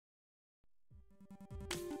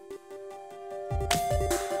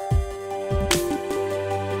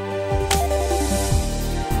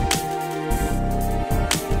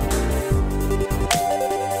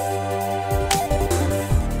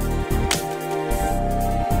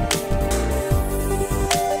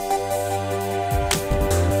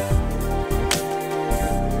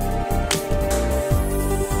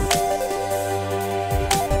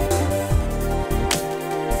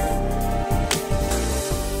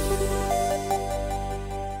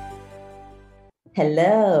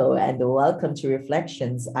Hello and welcome to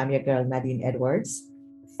Reflections. I'm your girl Nadine Edwards.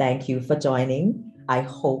 Thank you for joining. I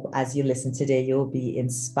hope as you listen today, you'll be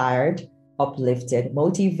inspired, uplifted,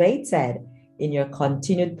 motivated in your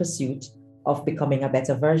continued pursuit of becoming a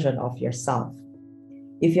better version of yourself.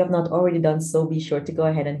 If you have not already done so, be sure to go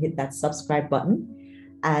ahead and hit that subscribe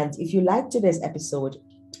button. And if you like today's episode,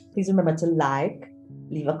 please remember to like,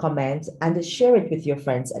 leave a comment, and share it with your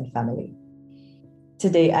friends and family.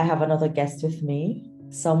 Today, I have another guest with me,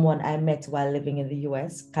 someone I met while living in the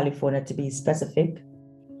US, California to be specific.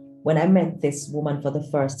 When I met this woman for the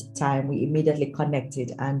first time, we immediately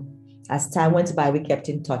connected. And as time went by, we kept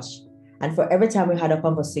in touch. And for every time we had a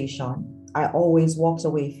conversation, I always walked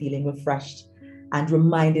away feeling refreshed and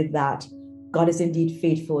reminded that God is indeed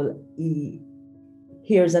faithful. He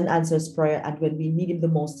hears and answers prayer. And when we need Him the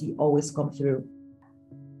most, He always comes through.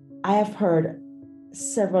 I have heard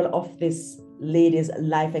several of this lady's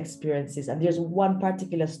life experiences, and there's one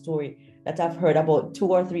particular story that I've heard about 2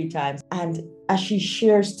 or 3 times. And as she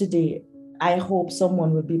shares today, I hope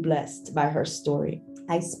someone will be blessed by her story.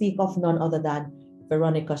 I speak of none other than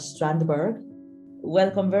Veronica Strandberg.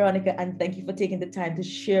 Welcome, Veronica, and thank you for taking the time to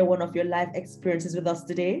share one of your life experiences with us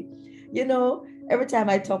today. You know, every time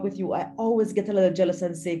I talk with you, I always get a little jealous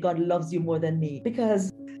and say, God loves you more than me,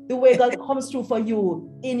 because the way God comes through for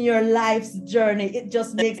you in your life's journey, it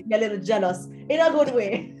just makes me a little jealous in a good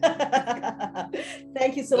way.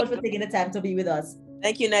 Thank you so much for taking the time to be with us.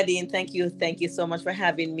 Thank you, Nadine. Thank you. Thank you so much for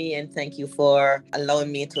having me, and thank you for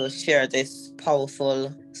allowing me to share this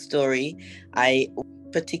powerful story. I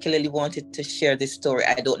particularly wanted to share this story.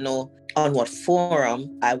 I don't know on what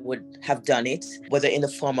forum I would have done it, whether in the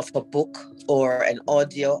form of a book or an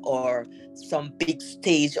audio or some big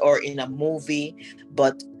stage or in a movie.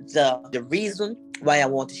 But the reason why I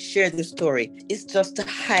want to share this story is just to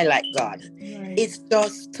highlight God. Right. It's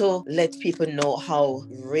just to let people know how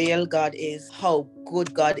real God is, how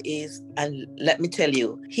good God is. And let me tell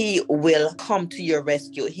you, He will come to your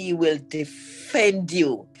rescue. He will defend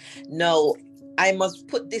you. Now, I must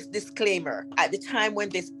put this disclaimer. At the time when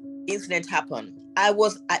this incident happened, I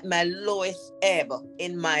was at my lowest ebb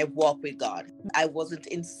in my walk with God. I wasn't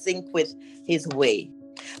in sync with His way.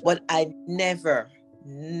 But I never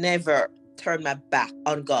turned my back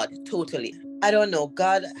on God totally. I don't know.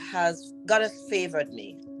 God has favored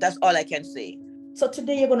me. That's all I can say. So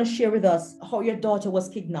today you're going to share with us how your daughter was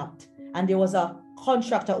kidnapped, and there was a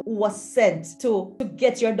contractor who was sent to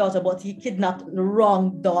get your daughter, but he kidnapped the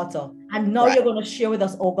wrong daughter. And now you're going to share with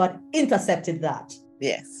us how God intercepted that.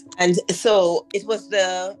 Yes. And so it was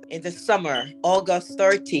in the summer, August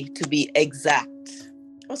 30 to be exact.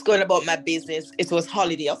 I was going about my business. It was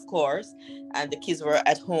holiday, of course, and the kids were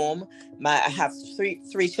at home. I have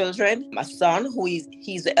three children. My son,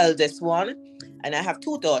 he's the eldest one, and I have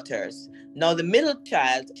 2 daughters. Now the middle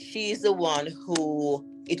child, she's the one who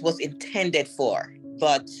it was intended for,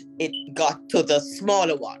 but it got to the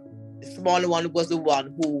smaller one. The smaller one was the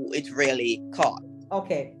one who it really caught.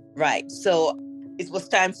 Okay. Right. So it was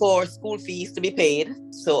time for school fees to be paid.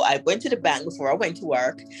 So I went to the bank before I went to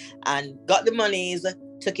work and got the monies,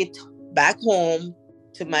 took it back home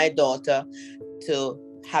to my daughter to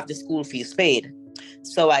have the school fees paid.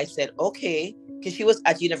 So I said, okay, because she was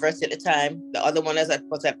at university at the time. The other one was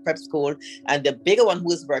at prep school. And the bigger one who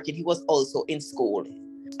was working, he was also in school.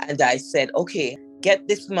 And I said, okay, get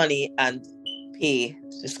this money and pay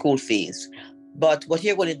the school fees. But what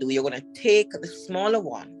you're going to do, you're going to take the smaller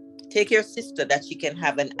one, take your sister that she can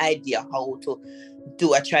have an idea how to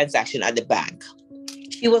do a transaction at the bank.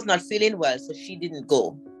 She was not feeling well, so she didn't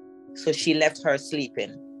go. So she left her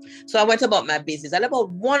sleeping. So I went about my business. At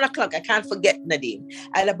about 1 o'clock, I can't forget, Nadine,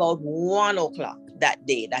 at about 1 o'clock that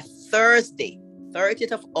day, that Thursday,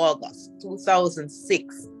 30th of August,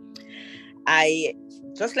 2006, I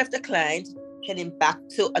just left a client, heading back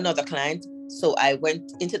to another client. So I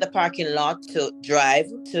went into the parking lot to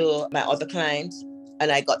drive to my other client,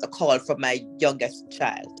 and I got a call from my youngest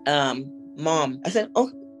child. Mom, I said,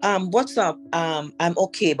 oh, what's up? I'm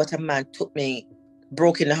okay, but a man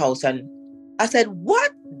broke in the house. And I said,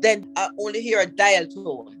 what? Then I only hear a dial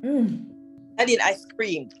tone. And then I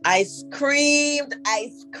screamed. And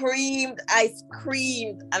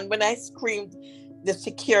when I screamed, the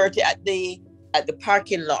security at the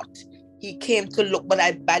parking lot, he came to look, but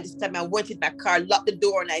by this time I went in my car, locked the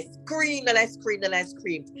door, and I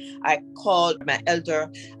screamed. I called my elder,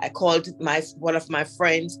 I called one of my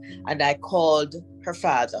friends, and I called her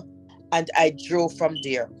father. And I drove from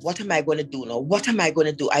there. What am I going to do now? What am I going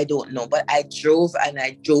to do? I don't know. But I drove and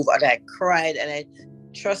I cried. And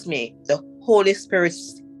trust me, the Holy Spirit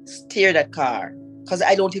steered that car, because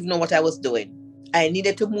I don't even know what I was doing. I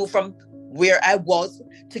needed to move from where I was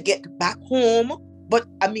to get back home. But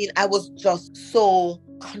I mean, I was just so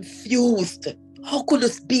confused. How could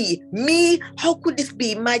this be me? How could this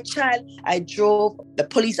be my child? I drove the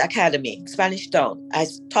police academy, Spanish Town. I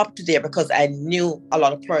stopped there because I knew a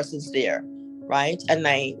lot of persons there, right? And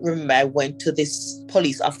I remember I went to this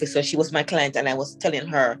police officer. She was my client, and I was telling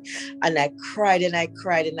her, and I cried and I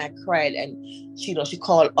cried and I cried. And she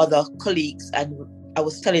called other colleagues, and I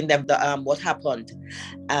was telling them what happened.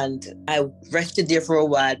 And I rested there for a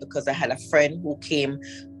while because I had a friend who came,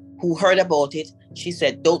 who heard about it. She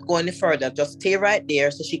said, don't go any further, just stay right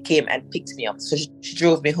there. So she came and picked me up. So she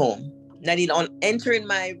drove me home. Nadine, on entering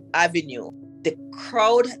my avenue, the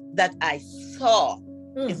crowd that I saw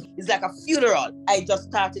is like a funeral. I just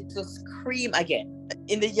started to scream again.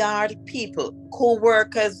 In the yard, people,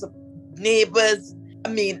 co-workers, neighbors, I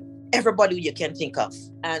mean, everybody you can think of.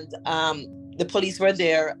 And the police were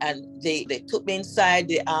there, and they took me inside.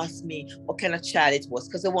 They asked me what kind of child it was,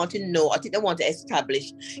 because they want to know. I think they want to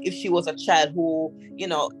establish if she was a child who,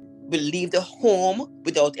 will leave the home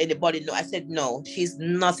without anybody know. I said, no, she's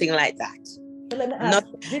nothing like that. So let me ask,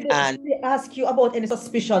 did they ask you about any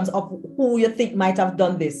suspicions of who you think might have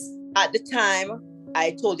done this? At the time,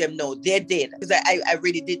 I told them no, they did, because I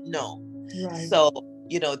really didn't know. Right. So,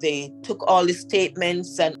 they took all the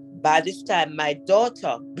statements, and by this time, my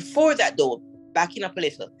daughter, before that though, backing up a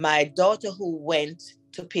little, my daughter who went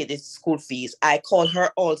to pay the school fees, I called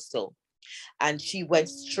her also. And she went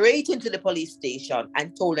straight into the police station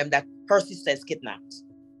and told them that her sister is kidnapped.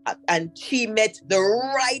 And she met the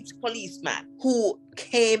right policeman who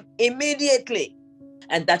came immediately.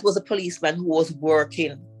 And that was a policeman who was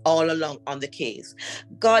working all along on the case.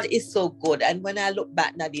 God is so good. And when I look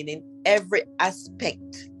back, Nadine, in every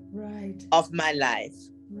aspect of my life,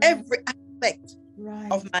 every aspect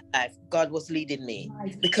of my life, God was leading me,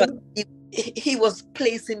 because he was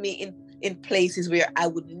placing me in places where I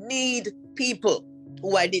would need people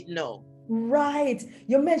who I didn't know. Right.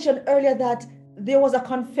 You mentioned earlier that there was a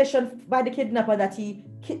confession by the kidnapper that he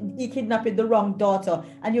kidnapped the wrong daughter,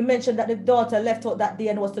 and you mentioned that the daughter left out that day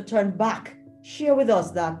and was to turn back. Share with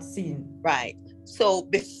us that scene. Right. So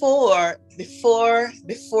before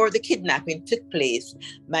the kidnapping took place,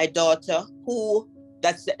 my daughter,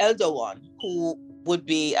 that's the elder one, who would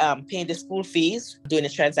be paying the school fees, doing a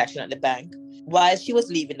transaction at the bank, while she was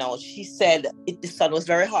leaving out, she said the sun was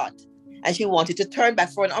very hot and she wanted to turn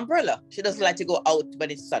back for an umbrella. She doesn't like to go out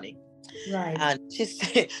when it's sunny. Right. And she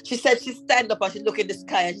said she stand up and she looked in the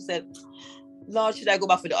sky and she said, Lord, should I go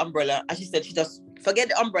back for the umbrella? And she said she just forget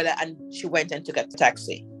the umbrella, and she went and took a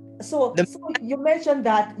taxi. So you mentioned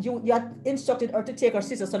that you had instructed her to take her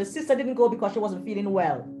sister. So the sister didn't go because she wasn't feeling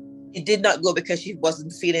well. She did not go because she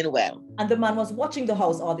wasn't feeling well. And the man was watching the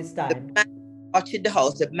house all this time. The man watching the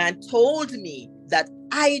house. The man told me that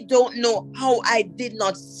I don't know how I did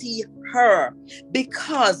not see her,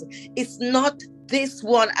 because it's not this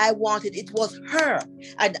one I wanted, it was her.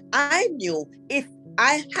 And I knew if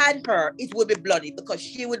I had her, it would be bloody, because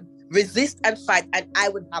she would resist and fight and I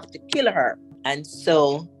would have to kill her. And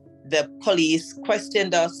so the police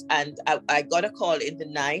questioned us, and I got a call in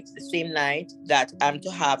the same night, that I'm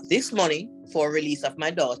to have this money for release of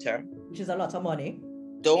my daughter. Which is a lot of money.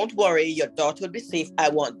 Don't worry, your daughter will be safe. I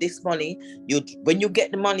want this money. When you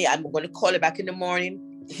get the money, I'm going to call you back in the morning.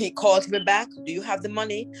 He calls me back. Do you have the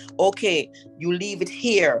money? Okay, you leave it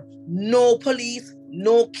here. No police,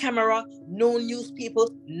 no camera, no news people,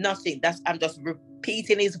 nothing. I'm just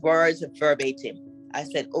repeating his words verbatim. I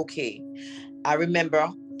said, okay. I remember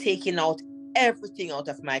taking out everything out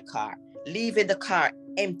of my car, leaving the car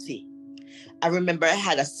empty. I remember I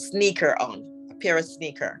had a sneaker on, a pair of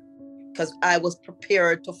sneakers, because I was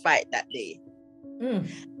prepared to fight that day.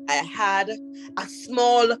 I had a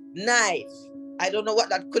small knife. I don't know what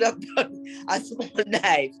that could have done. A small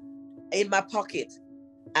knife in my pocket.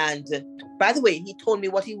 And by the way, he told me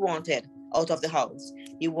what he wanted out of the house.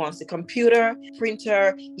 He wants the computer,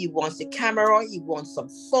 printer, he wants the camera, he wants some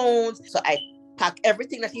phones. So I packed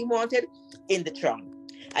everything that he wanted in the trunk.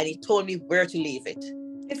 And he told me where to leave it.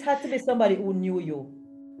 This had to be somebody who knew you.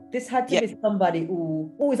 This had to be somebody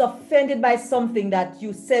who is offended by something that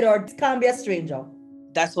you said, or it can't be a stranger.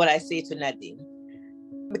 That's what I say to Nadine.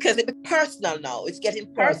 Because it's personal now. It's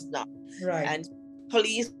getting personal. Right. And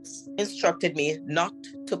police instructed me not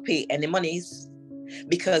to pay any monies,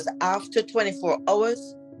 because after 24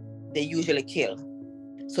 hours, they usually kill.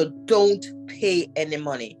 So don't pay any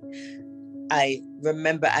money. I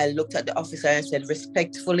remember I looked at the officer and said,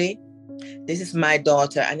 respectfully, this is my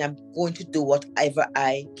daughter and I'm going to do whatever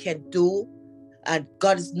I can do. And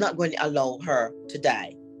God is not going to allow her to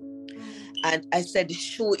die. And I said, the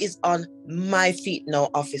shoe is on my feet now,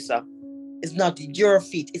 officer. It's not your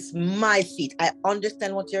feet. It's my feet. I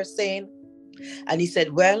understand what you're saying. And he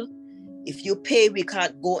said, well, if you pay, we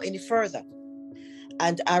can't go any further.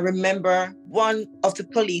 And I remember one of the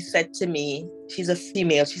police said to me, she's a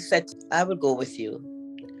female, she said, I will go with you,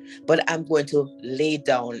 but I'm going to lay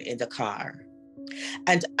down in the car.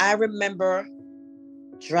 And I remember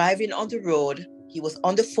driving on the road. He was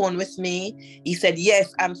on the phone with me. He said,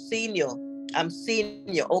 yes, I'm seeing you. I'm seeing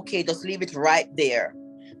you. Okay, just leave it right there.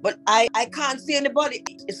 But I can't see anybody.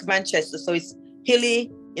 It's Manchester, so it's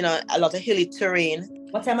hilly, a lot of hilly terrain.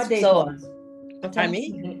 What time of day So, it was?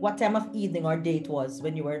 What time of evening or day it was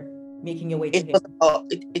when you were making your way to him?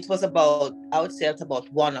 It was about, I would say it's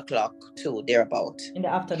about 1:00 to thereabout. In the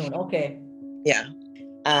afternoon, okay. Yeah.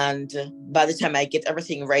 And by the time I get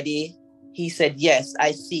everything ready, he said, yes,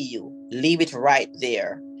 I see you. Leave it right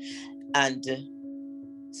there. And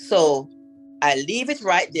so I leave it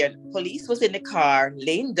right there. The police was in the car,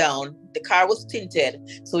 laying down. The car was tinted,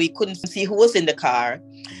 so he couldn't see who was in the car.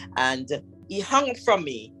 And he hung up from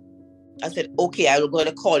me. I said, okay, I'm going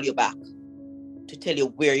to call you back to tell you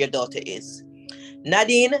where your daughter is.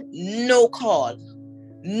 Nadine, no call.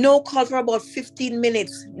 No call for about 15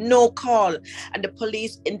 minutes. No call. And the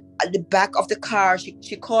police at the back of the car,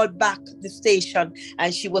 she called back the station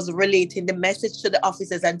and she was relating the message to the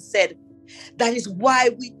officers and said, that is why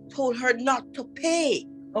we told her not to pay.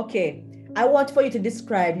 Okay. I want for you to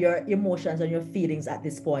describe your emotions and your feelings at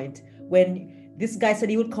this point. When this guy said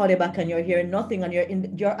he would call you back and you're hearing nothing and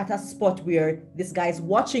you're at a spot where this guy's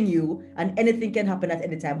watching you and anything can happen at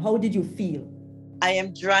any time. How did you feel? I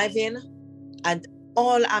am driving and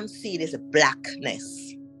all I'm seeing is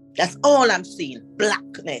blackness. That's all I'm seeing,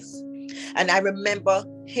 blackness. And I remember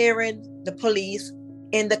hearing the police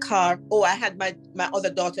in the car. Oh, I had my other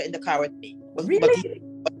daughter in the car with me. Really?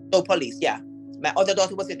 But no police, yeah. My other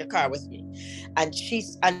daughter was in the ar with me. And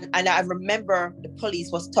and I remember when the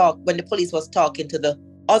police was talking to the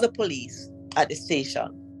other police at the station.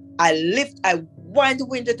 I wind the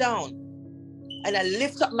window down and I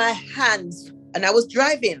lift up my hands and I was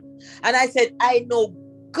driving. And I said, I know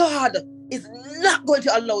God is not going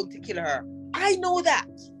to allow him to kill her. I know that.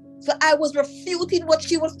 So I was refuting what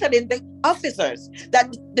she was telling the officers,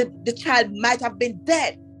 that the child might have been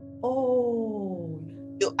dead. Oh.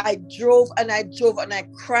 I drove and I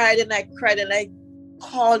cried and I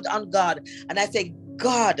called on God. And I said,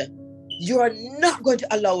 God, you are not going to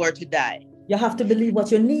allow her to die. You have to believe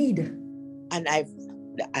what you need. And I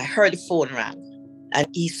heard the phone rang and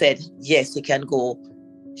he said, yes, you can go.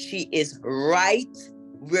 She is right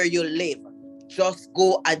where you live. Just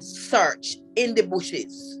go and search in the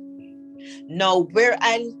bushes. Now, where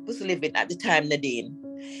I was living at the time, Nadine,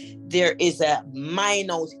 there is a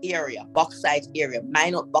mined-out bauxite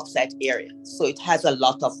area. So it has a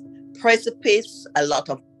lot of precipice, a lot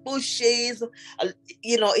of bushes.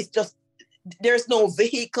 It's just, there's no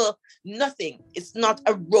vehicle, nothing. It's not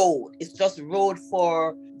a road. It's just road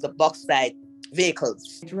for the bauxite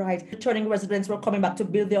vehicles. Right. Returning residents were coming back to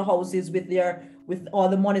build their houses with all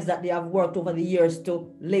the monies that they have worked over the years to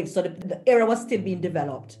live. So the area was still being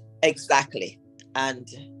developed. Exactly. And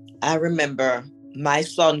I remember my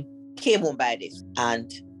son came home by this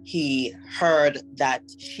and he heard that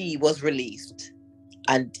she was released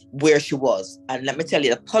and where she was. And let me tell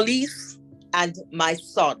you, the police and my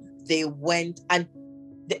son, they went, and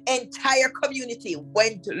the entire community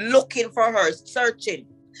went looking for her, searching.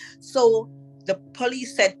 So the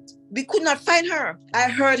police said, we could not find her. I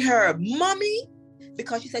heard her, Mommy,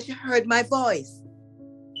 because she said she heard my voice.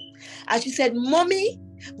 And she said, Mommy,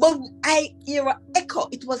 but I hear an echo.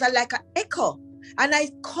 It was like an echo. And I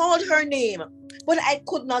called her name, but I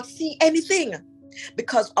could not see anything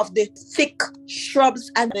because of the thick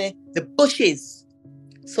shrubs and the bushes.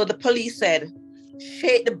 So the police said,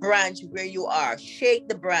 shake the branch where you are. Shake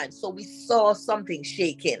the branch. So we saw something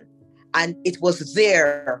shaking and it was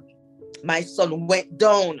there. My son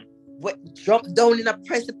jumped down in a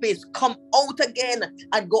precipice, come out again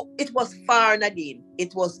and go. It was far, Nadine.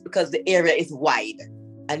 It was because the area is wide.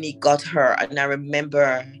 And he got her. And I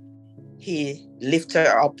remember he lifted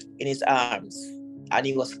her up in his arms and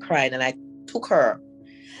he was crying and I took her.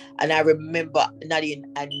 And I remember, Nadine,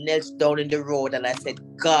 I knelt down in the road and I said,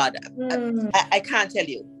 God, I can't tell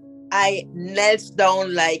you. I knelt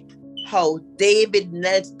down like how David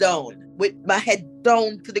knelt down with my head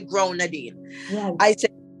down to the ground, Nadine. Wow. I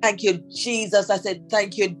said, thank you, Jesus. I said,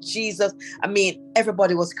 thank you, Jesus. I mean,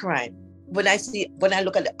 everybody was crying. When I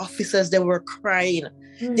look at the officers, they were crying.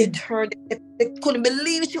 They turned, they couldn't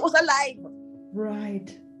believe she was alive.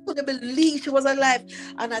 Right. Couldn't believe she was alive.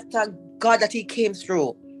 And I thank God that he came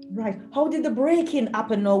through. Right. How did the break-in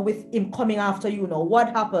happen now with him coming after you now? What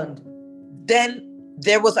happened? Then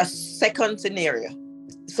there was a second scenario.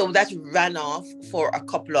 So that ran off for a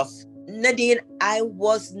couple of... Nadine, I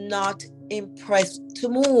was not impressed to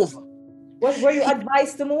move. Were you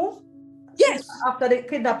advised to move? Yes. After the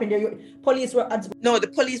kidnapping, the police were... No, the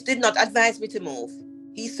police did not advise me to move.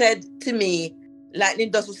 He said to me,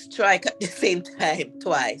 lightning doesn't strike at the same time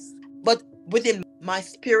twice. But within my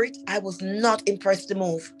spirit, I was not impressed to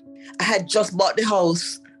move. I had just bought the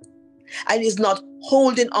house. I was not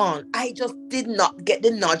holding on. I just did not get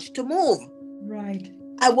the nudge to move. Right.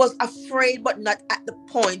 I was afraid, but not at the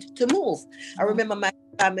point to move. I remember my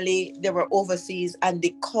family, they were overseas, and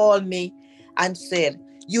they called me and said,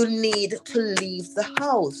 you need to leave the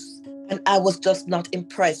house. And I was just not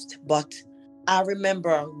impressed. But I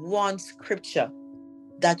remember one scripture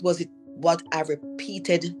that was what I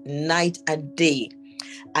repeated night and day.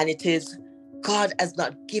 And it is, God has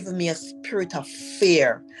not given me a spirit of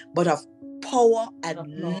fear, but of power and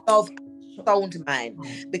love and sound mind.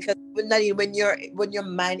 Because when your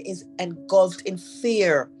mind is engulfed in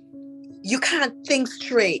fear, you can't think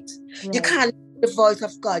straight. Right. You can't hear the voice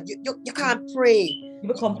of God. You can't pray. You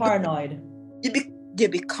become paranoid. You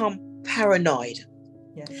become paranoid.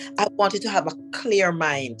 Yes. I wanted to have a clear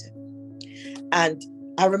mind. And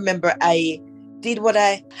I remember I did what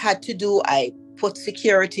I had to do. I put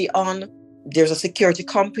security on. There's a security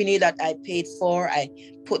company that I paid for. I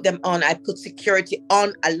put them on. I put security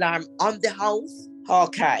on, alarm on the house.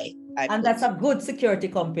 Okay. That's a good security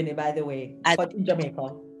company, by the way, but in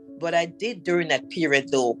Jamaica. But I did during that period,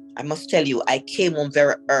 though, I must tell you, I came home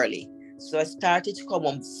very early. So I started to come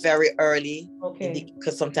home very early. Okay.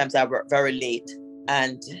 Because sometimes I work very late.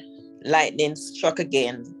 And lightning struck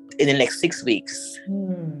again in the next 6 weeks.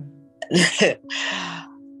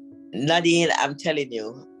 Nadine, I'm telling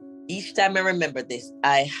you, each time I remember this,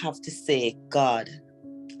 I have to say, God,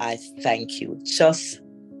 I thank you. Just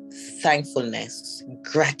thankfulness,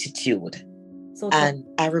 gratitude. And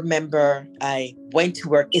I remember I went to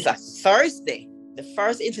work. It's a Thursday. The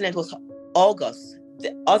first incident was August.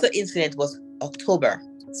 The other incident was October.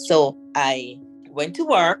 So I went to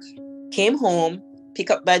work, came home, picked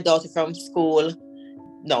up my daughter from school.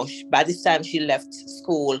 No, by this time she left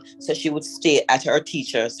school, so she would stay at her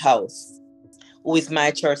teacher's house, who is my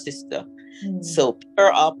church sister. So picked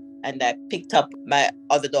her up, and I picked up my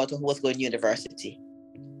other daughter who was going to university.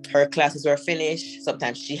 Her classes were finished.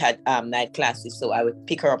 Sometimes she had night classes, so I would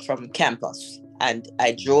pick her up from campus. And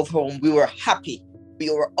I drove home. We were happy. We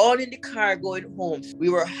were all in the car going home. We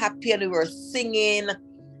were happy and we were singing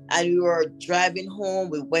and we were driving home.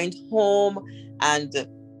 We went home, and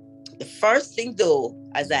the first thing, though,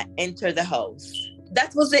 as I entered the house,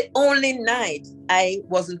 that was the only night I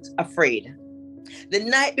wasn't afraid. The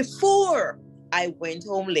night before, I went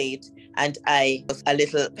home late and I was a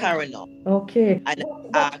little paranoid. Okay. And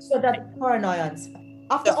so that paranoia,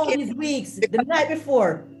 after all these weeks, the night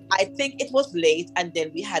before? I think it was late, and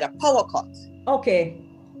then we had a power cut. Okay.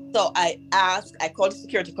 So I called the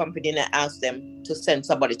security company and I asked them to send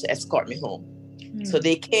somebody to escort me home. So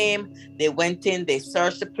they came, they went in, they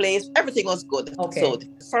searched the place, everything was good. Okay. So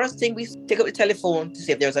the first thing, we take up the telephone to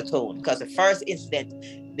see if there's a tone, because the first incident,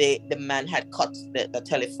 the man had cut the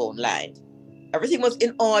telephone line. Everything was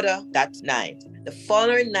in order that night. The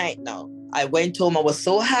following night now, I went home, I was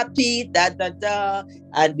so happy,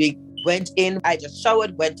 and we went in, I just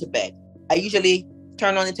showered, went to bed. I usually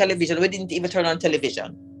turn on the television. We didn't even turn on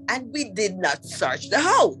television. And we did not search the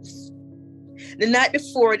house. The night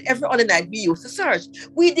before and every other night we used to search.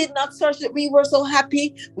 We did not search it. We were so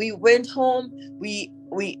happy. We went home, we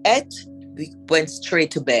ate, we went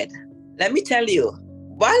straight to bed. Let me tell you,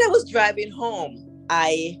 while I was driving home,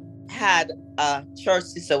 I had a church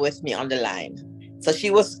sister with me on the line. So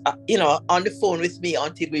she was, on the phone with me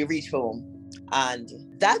until we reached home. And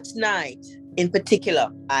that night in particular,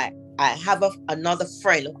 I have another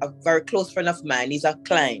friend, a very close friend of mine. He's a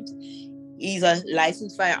client. He's a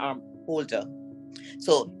licensed firearm holder.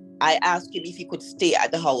 So I asked him if he could stay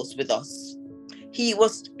at the house with us. He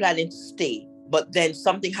was planning to stay, but then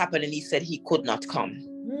something happened and he said he could not come.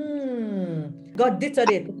 God deterred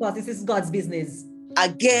it because this is God's business.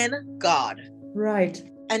 Again, God. Right.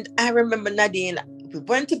 And I remember, Nadine, we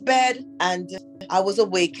went to bed and I was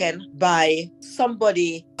awakened by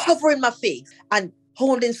somebody covering my face and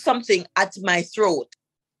holding something at my throat.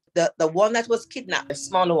 The one that was kidnapped, the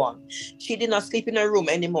smaller one, she did not sleep in her room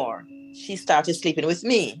anymore. She started sleeping with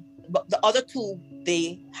me. But the other two,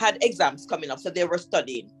 they had exams coming up, so they were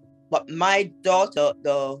studying. But my daughter,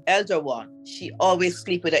 the elder one, she always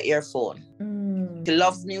sleeps with an earphone. She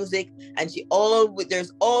loves music, and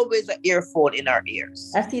there's always an earphone in her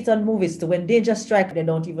ears. I see it on movies too. When danger strikes, they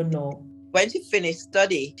don't even know. When she finished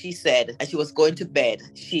study, she said, and she was going to bed,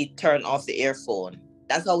 she turned off the earphone.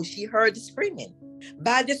 That's how she heard the screaming.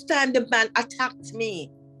 By this time, the man attacked me,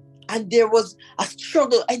 and there was a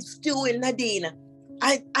struggle and still in Nadine.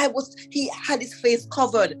 He had his face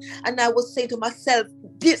covered, and I was saying to myself,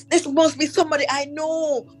 this must be somebody I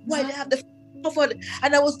know. Why they have the face covered?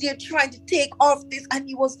 And I was there trying to take off this, and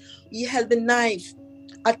he held the knife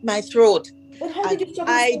at my throat. But how did you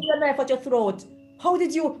struggle to put the knife at your throat?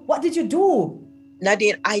 What did you do?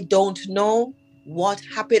 Nadine, I don't know what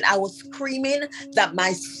happened. I was screaming that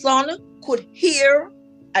my son could hear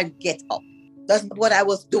and get up. That's what I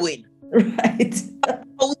was doing. Right.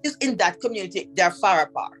 Houses in that community, they're far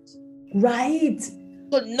apart. Right.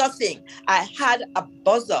 So nothing. I had a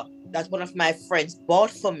buzzer that one of my friends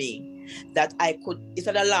bought for me that it's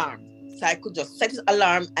an alarm. So I could just set this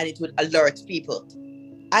alarm and it would alert people.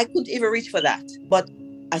 I couldn't even reach for that. But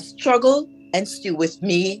a struggle ensued with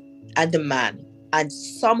me and the man. And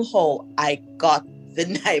somehow I got the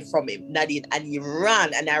knife from him, Nadine, and he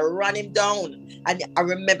ran, and I ran him down. And I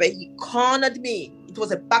remember he cornered me. It was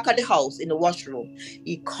the back of the house in the washroom.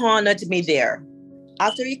 He cornered me there.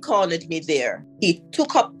 After he cornered me there, he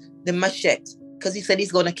took up the machete because he said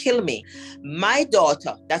he's going to kill me. My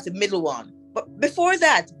daughter, that's the middle one. But before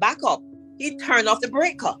that, back up, he turned off the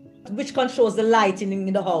breaker. Which controls the light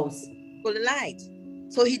in the house? For the light.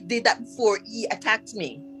 So he did that before he attacked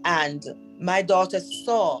me. And my daughter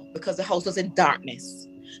saw, because the house was in darkness.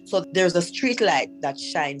 So there's a street light that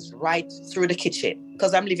shines right through the kitchen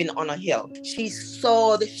because I'm living on a hill. She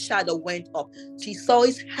saw the shadow went up. She saw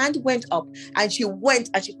his hand went up and she went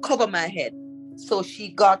and she covered my head. So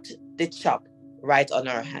she got the chop right on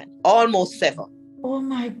her hand. Almost sever. Oh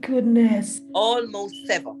my goodness. Almost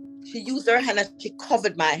sever. She used her hand and she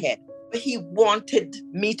covered my head. He wanted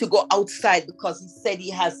me to go outside because he said he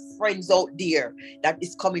has friends out there that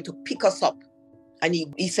is coming to pick us up. And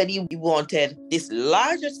he said he wanted this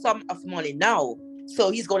larger sum of money now.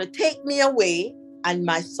 So he's going to take me away and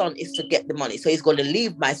my son is to get the money. So he's going to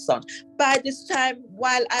leave my son. By this time,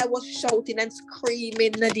 while I was shouting and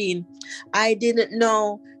screaming, Nadine, I didn't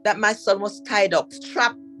know that my son was tied up,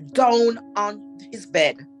 strapped down on his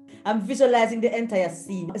bed. I'm visualizing the entire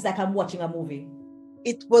scene. It's like I'm watching a movie.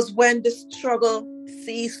 It was when the struggle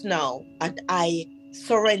ceased now and I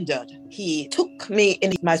surrendered. He took me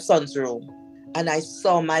in my son's room and I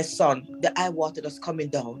saw my son. The eye water was coming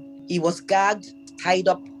down. He was gagged, tied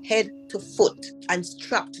up head to foot and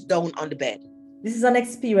strapped down on the bed. This is an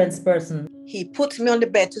experienced person. He put me on the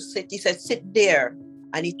bed to sit. He said, sit there.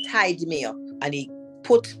 And he tied me up and he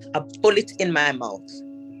put a bullet in my mouth.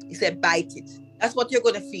 He said, bite it. That's what you're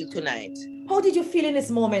going to feel tonight. How did you feel in this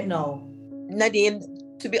moment now? Nadine,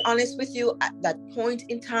 to be honest with you, at that point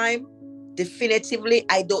in time, definitively,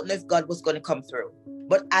 I don't know if God was going to come through.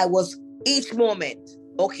 But I was, each moment,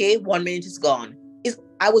 okay, 1 minute is gone.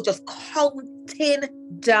 I was just counting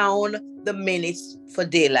down the minutes for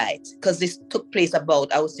daylight because this took place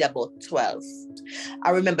about 12. I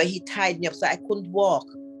remember he tied me up so I couldn't walk.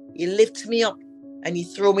 He lifted me up and he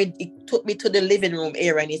took me to the living room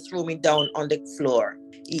area and he threw me down on the floor.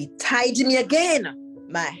 He tied me again.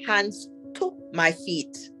 My hands to my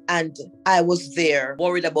feet and I was there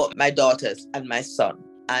worried about my daughters and my son.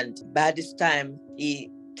 And by this time,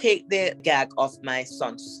 he take the gag off my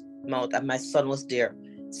son's mouth and my son was there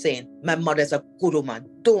saying, my mother's a good woman.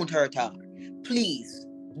 Don't hurt her. Please,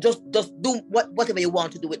 just do whatever you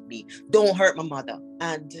want to do with me. Don't hurt my mother.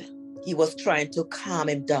 And he was trying to calm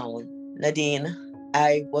him down. Nadine,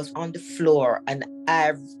 I was on the floor and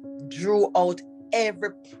I drew out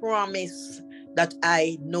every promise that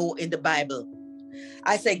I know in the Bible.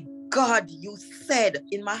 I said, God, you said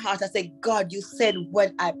in my heart, I said, God, you said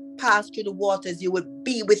when I pass through the waters, you will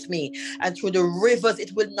be with me. And through the rivers,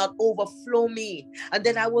 it will not overflow me. And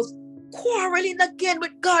then I was quarreling again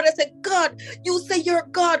with God. I said, God, you say you're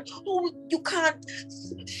God. Oh, you can't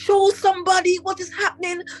show somebody what is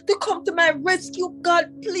happening to come to my rescue, God,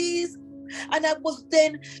 please. And I was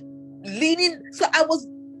then leaning. So I was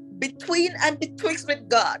between and betwixt with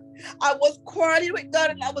God. I was quarreling with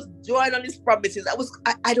God and I was drawing on his promises.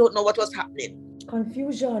 I don't know what was happening.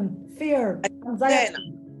 Confusion, fear, anxiety.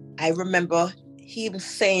 Then I remember him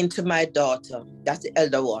saying to my daughter, that's the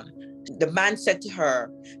elder one, the man said to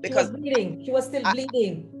her, because she was bleeding. She was still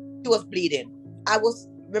bleeding. She was bleeding.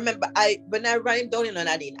 When I ran him down in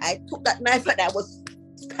Nadine, I took that knife and I was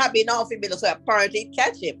stabbing off him so apparently he'd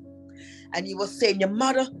catch him. And he was saying, your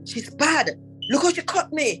mother, she's bad. Look how she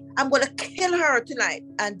cut me. I'm going to kill her tonight.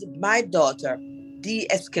 And my daughter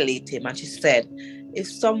de-escalated him and she said, if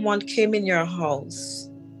someone came in your house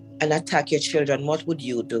and attacked your children, what would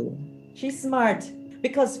you do? She's smart.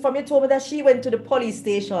 Because from you told me that she went to the police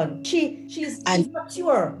station. She's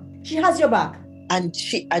mature. She has your back. And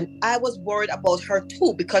I was worried about her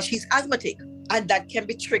too, because she's asthmatic, and that can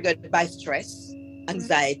be triggered by stress,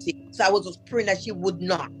 anxiety. So I was just praying that she would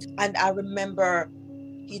not. And I remember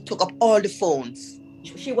he took up all the phones.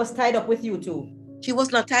 She was tied up with you too? She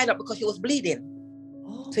was not tied up because she was bleeding.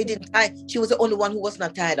 So he didn't tie. She was the only one who was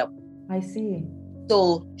not tied up. I see.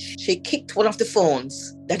 So she kicked one of the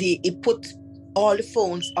phones, that he put all the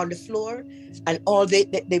phones on the floor, and all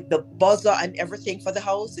the buzzer and everything for the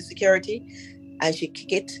house, the security. And she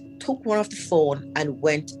kicked it, took one of the phone, and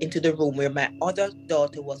went into the room where my other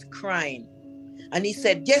daughter was crying. And he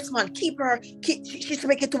said, yes, man, keep her. She's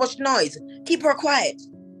making too much noise. Keep her quiet.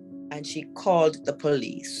 And she called the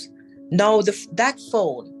police. Now, that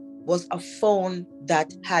phone was a phone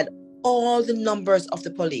that had all the numbers of the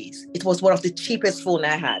police. It was one of the cheapest phone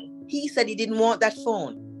I had. He said he didn't want that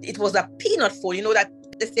phone. It was a peanut phone. You know that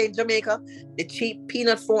they say in Jamaica, the cheap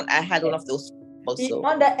peanut phone. I had one of those also. He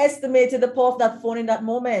underestimated the power of that phone in that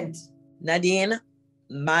moment. Nadine,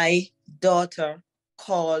 my daughter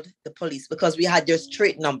called the police because we had their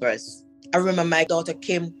street numbers. I remember my daughter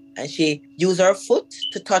came and she used her foot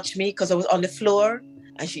to touch me because I was on the floor,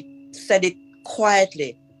 and she said it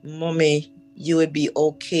quietly, Mommy, you will be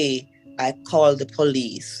okay. I called the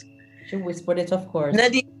police. She whispered it, of course.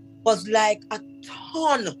 Nadine, was like a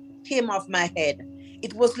ton came off my head.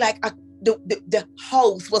 It was like the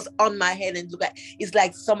house was on my head, and it's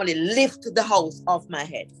like somebody lifted the house off my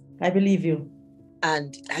head. I believe you.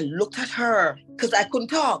 And I looked at her because I couldn't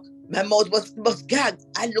talk. My mouth was gagged.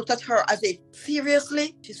 I looked at her. I said,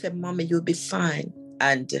 seriously? She said, Mommy, you'll be fine.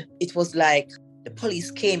 And it was like the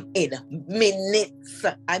police came in minutes.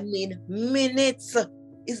 I mean, minutes.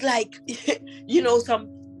 It's like, some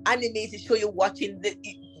animated show you're watching,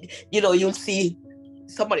 you'll see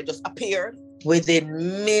somebody just appeared. Within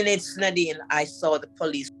minutes, Nadine, I saw the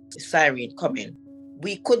police siren coming.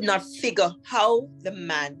 We could not figure how the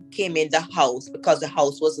man came in the house because the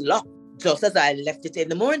house was locked, just as I left it in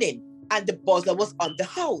the morning. And the buzzer was on the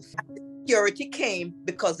house. Security came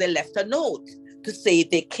because they left a note to say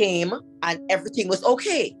they came and everything was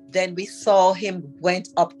okay. Then we saw him went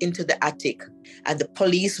up into the attic, and the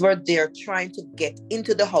police were there trying to get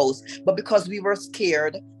into the house. But because we were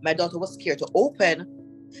scared, my daughter was scared to open,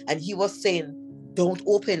 and he was saying, don't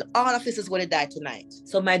open. All of this is going to die tonight.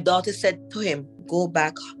 So my daughter said to him, go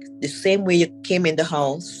back the same way you came in the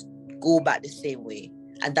house. Go back the same way.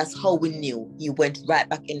 And that's how we knew he went right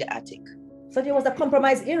back in the attic. So there was a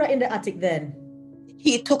compromised era in the attic then?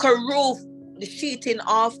 He took a roof, the sheeting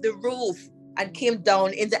off the roof, and came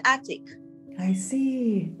down in the attic. I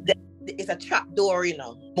see. It's a trap door,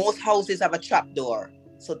 Most houses have a trap door.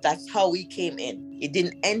 So that's how he came in. He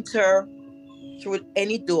didn't enter through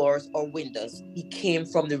any doors or windows. He came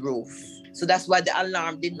from the roof. So that's why the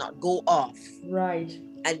alarm did not go off. Right.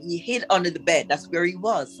 And he hid under the bed. That's where he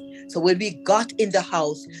was. So when we got in the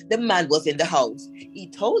house, the man was in the house. He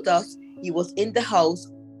told us he was in the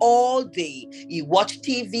house all day. He watched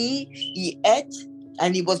TV, he ate,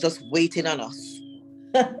 and he was just waiting on us.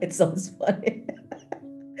 It sounds funny.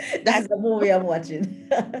 That's the movie I'm watching.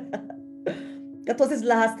 That was his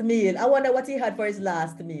last meal. I wonder what he had for his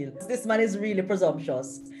last meal. This man is really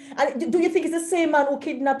presumptuous. And do you think it's the same man who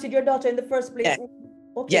kidnapped your daughter in the first place? Yeah.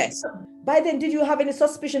 Okay. Yes. By then, did you have any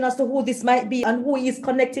suspicion as to who this might be and who he is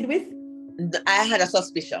connected with? I had a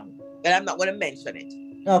suspicion, but I'm not going to mention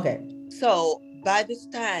it. Okay. So by this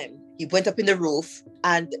time, he went up in the roof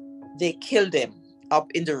and they killed him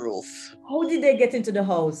up in the roof. How did they get into the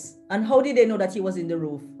house? And how did they know that he was in the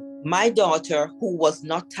roof? My daughter, who was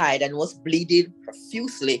not tied and was bleeding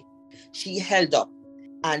profusely, she held up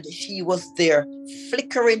and she was there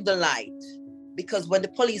flickering the light, because when the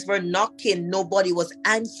police were knocking, nobody was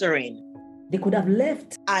answering. They could have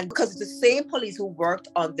left. And because the same police who worked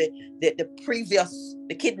on the previous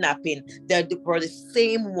kidnapping, they were the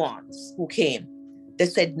same ones who came. They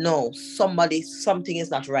said, no, something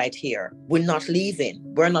is not right here. We're not leaving.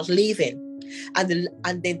 We're not leaving. And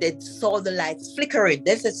then they saw the lights flickering.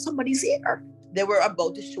 They said, somebody's here. They were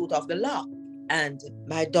about to shoot off the lock. And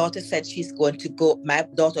my daughter said she's going to go. My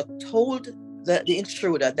daughter told the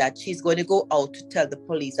intruder that she's going to go out to tell the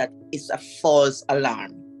police that it's a false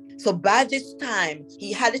alarm. So by this time,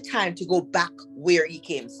 he had the time to go back where he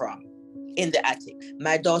came from, in the attic.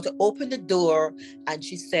 My daughter opened the door and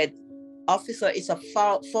she said, officer, it's a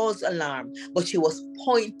false alarm. But she was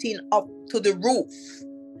pointing up to the roof.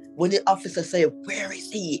 When the officer said, where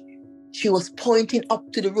is he? She was pointing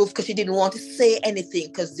up to the roof because she didn't want to say anything,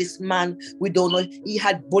 because this man, we don't know if he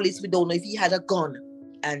had bullets, we don't know if he had a gun.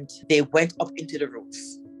 And they went up into the roof.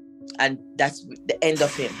 And that's the end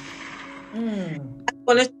of him. Mm. I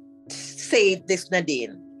want to say this,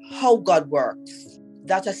 Nadine, how God works.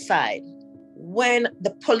 That aside, when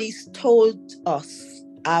the police told us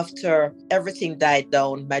after everything died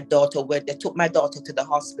down, they took my daughter to the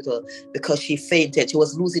hospital because she fainted. She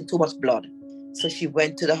was losing too much blood. So she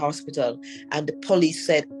went to the hospital and the police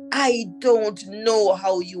said, I don't know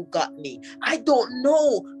how you got me. I don't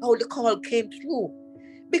know how the call came through.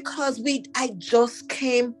 Because I just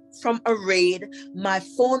came from a raid. My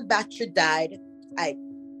phone battery died. I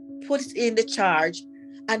put it in the charge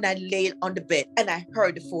and I laid on the bed and I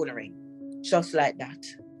heard the phone ring. Just like that.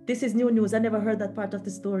 This is new news. I never heard that part of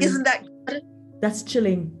the story. Isn't that good? That's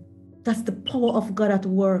chilling. That's the power of God at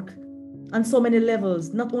work on so many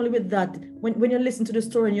levels. Not only with that, when you listen to the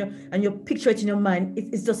story and you picture it in your mind,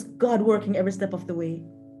 it's just God working every step of the way.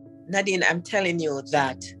 Nadine, I'm telling you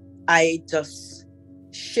that I just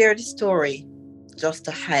share the story just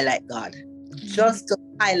to highlight God. Just to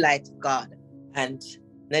highlight God. And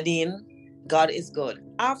Nadine, God is good.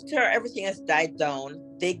 After everything has died down,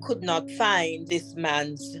 they could not find this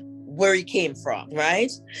man's where he came from,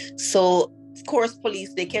 right? So, of course,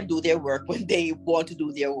 police, they can do their work when they want to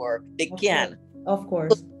do their work. They can. Of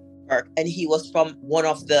course. And he was from one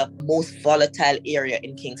of the most volatile area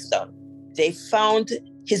in Kingston. They found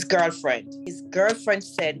his girlfriend. His girlfriend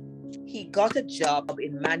said he got a job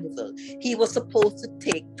in Mandeville. He was supposed to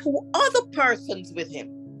take 2 other persons with him,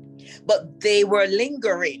 but they were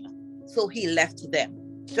lingering. So he left them.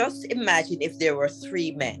 Just imagine if there were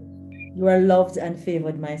 3 men. You are loved and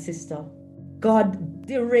favored, my sister. God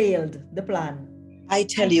derailed the plan. I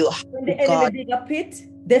tell you, when the enemy dig a pit,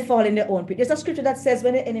 they fall in their own pit. There's a scripture that says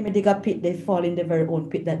when the enemy dig a pit, they fall in their very own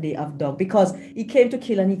pit that they have dug, because he came to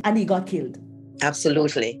kill and he got killed.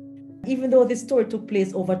 Absolutely. Even though this story took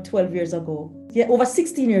place over 12 years ago, over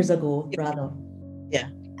 16 years ago, rather. Yeah.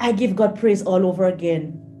 I give God praise all over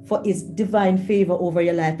again for his divine favor over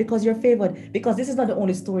your life, because you're favored. Because this is not the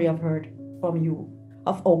only story I've heard from you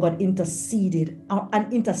of how God interceded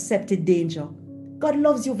and intercepted danger. God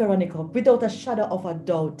loves you, Veronica, without a shadow of a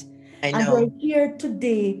doubt. I know. And we're here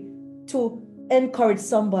today to encourage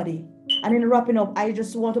somebody. And in wrapping up, I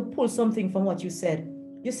just want to pull something from what you said.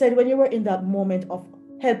 You said when you were in that moment of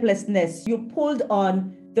helplessness, you pulled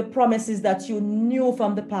on the promises that you knew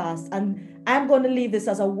from the past. And I'm going to leave this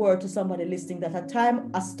as a word to somebody listening, that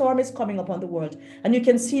a storm is coming upon the world. And you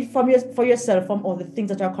can see it for yourself from all the things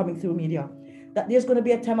that are coming through media, that there's going to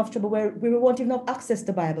be a time of trouble where we won't even have access to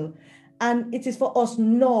the Bible. And it is for us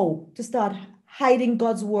now to start hiding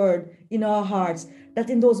God's word in our hearts, that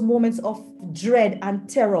in those moments of dread and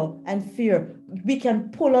terror and fear, we can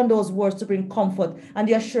pull on those words to bring comfort and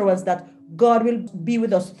the assurance that God will be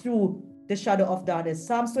with us through the shadow of darkness.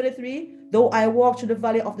 Psalms 23, though I walk through the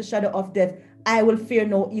valley of the shadow of death, I will fear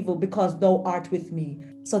no evil, because thou art with me.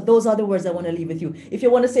 So those are the words I want to leave with you. If you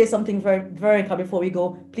want to say something, Veronica, before we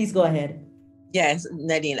go, please go ahead. Yes,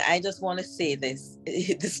 Nadine, I just want to say this.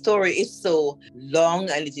 The story is so long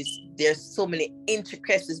and there's so many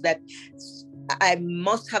intricacies that I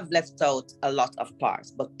must have left out a lot of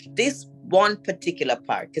parts. But this one particular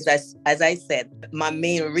part, because as I said, my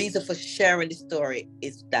main reason for sharing the story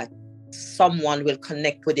is that someone will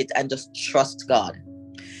connect with it and just trust God.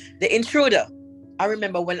 The intruder, I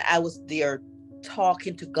remember when I was there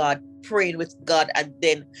talking to God, praying with God, and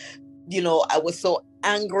then, I was so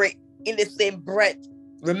angry in the same breath.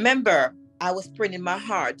 Remember, I was praying in my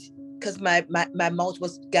heart because my mouth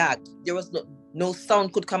was gagged. There was no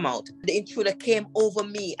sound could come out. The intruder came over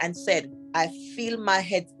me and said, I feel my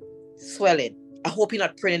head swelling. I hope you're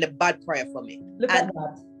not praying a bad prayer for me. Look at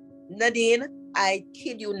that. Nadine, I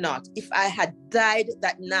kid you not, if I had died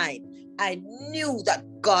that night, I knew that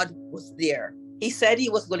God was there. He said he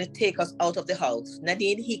was going to take us out of the house.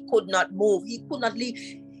 Nadine, he could not move. He could not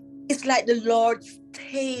leave. It's like the Lord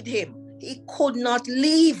stayed him. He could not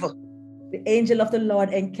leave. The angel of the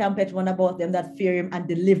Lord encampeth round about them that fear him and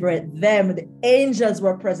delivereth them. The angels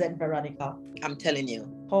were present, Veronica. I'm telling you.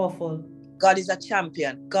 Powerful. God is a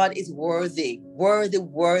champion. God is worthy. Worthy,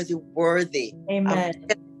 worthy, worthy. Amen.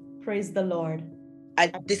 Praise the Lord.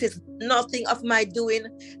 This is nothing of my doing,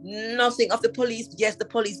 nothing of the police. Yes, the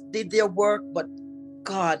police did their work, but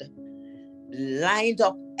God lined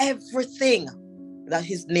up everything that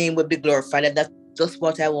his name would be glorified. And that's just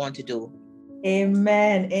what I want to do.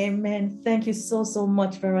 Amen. Amen. Thank you so, so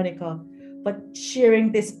much, Veronica, for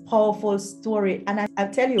sharing this powerful story. And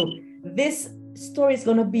I'll tell you, this story is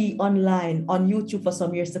going to be online on YouTube for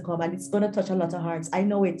some years to come, and it's going to touch a lot of hearts. I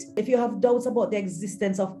know it. If you have doubts about the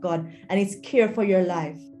existence of God and his care for your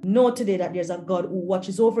life, know today that there's a God who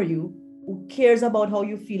watches over you who cares about how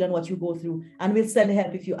you feel and what you go through, and will send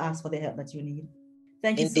help if you ask for the help that you need.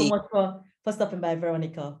 Thank you so much for stopping by,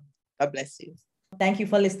 Veronica. God bless you. Thank you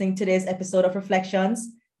for listening to today's episode of Reflections.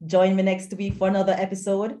 Join me next week for another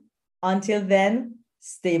episode. Until then,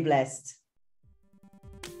 stay blessed.